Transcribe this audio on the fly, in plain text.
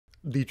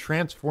The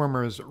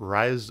Transformers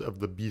Rise of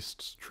the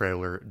Beasts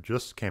trailer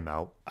just came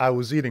out. I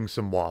was eating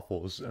some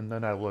waffles and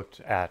then I looked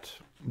at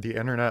the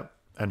internet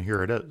and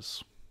here it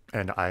is.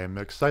 And I am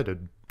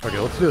excited. Okay,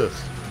 let's do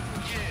this.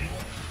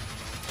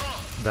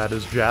 That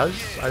is Jazz,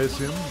 I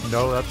assume?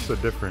 No, that's a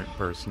different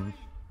person.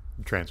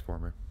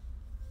 Transformer.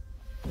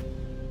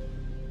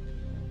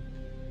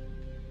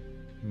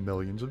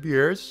 Millions of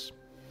years.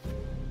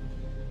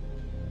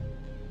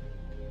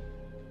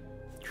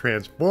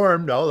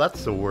 Transformed? Oh,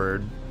 that's the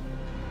word.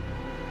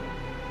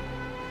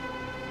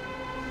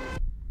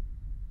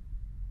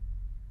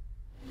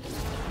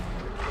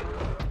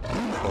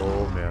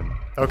 Oh, man.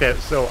 Okay,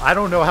 so I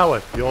don't know how I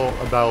feel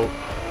about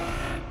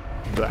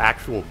the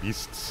actual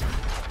beasts.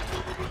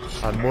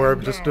 I'm more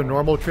of just a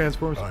normal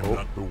Transformers. I'm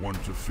not the one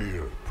to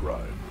fear,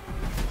 Prime.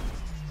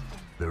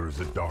 There is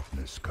a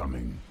darkness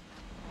coming.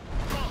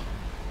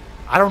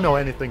 I don't know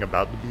anything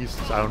about the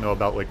beasts. I don't know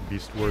about, like,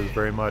 Beast Wars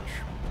very much.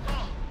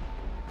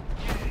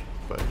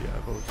 But, yeah.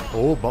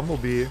 Oh,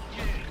 Bumblebee.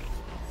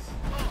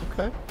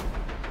 Okay.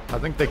 I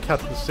think they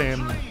kept the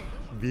same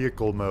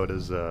vehicle mode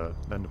as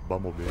then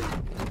Bumblebee.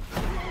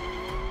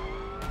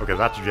 Okay,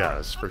 that's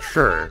Jazz, for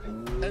sure.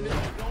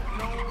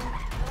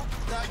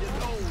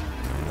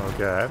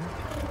 Okay.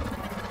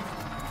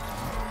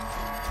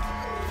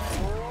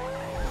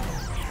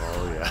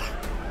 Oh, yeah.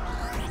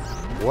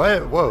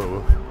 What?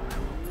 Whoa.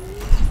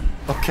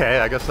 Okay,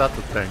 I guess that's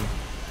a thing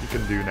you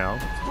can do now.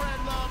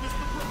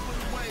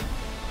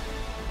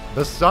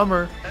 This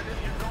summer.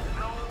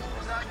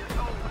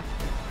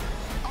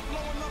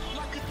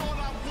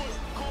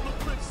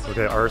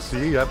 Okay,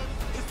 RC, yep.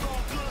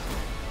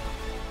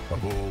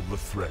 Of all the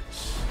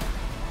threats.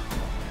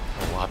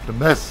 Oh,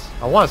 Optimus.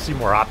 I want to see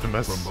more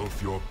Optimus. From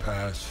both your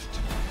past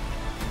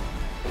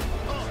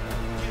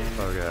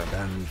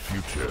and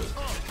future.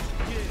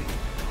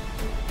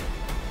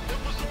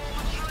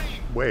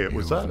 Wait,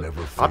 was that?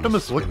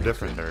 Optimus looked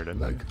different there, didn't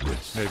like he?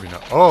 This. Maybe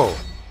not. Oh!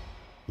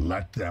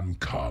 Let them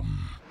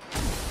come.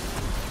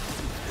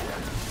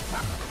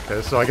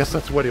 Okay, so I guess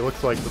that's what he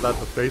looks like without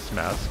the face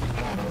mask.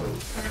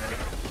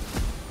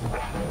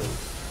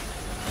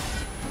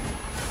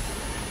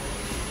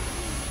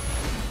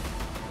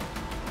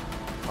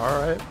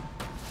 Alright.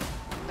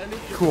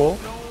 Cool.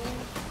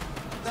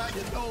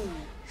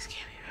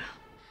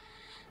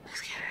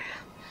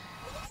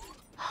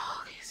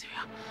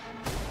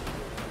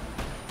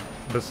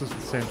 This is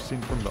the same scene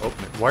from the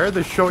opening. Why are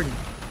they showing...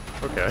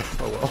 Okay,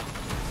 oh well.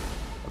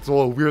 It's a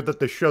little weird that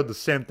they showed the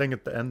same thing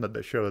at the end that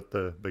they showed at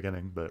the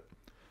beginning, but...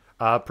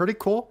 pretty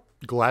cool.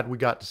 Glad we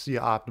got to see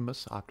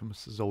Optimus.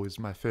 Optimus is always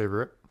my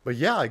favorite. But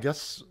yeah, I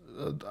guess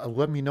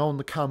let me know in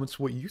the comments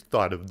what you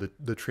thought of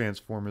the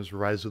Transformers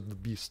Rise of the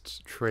Beasts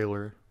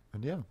trailer.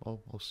 And yeah,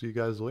 I'll see you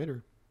guys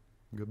later.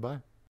 Goodbye.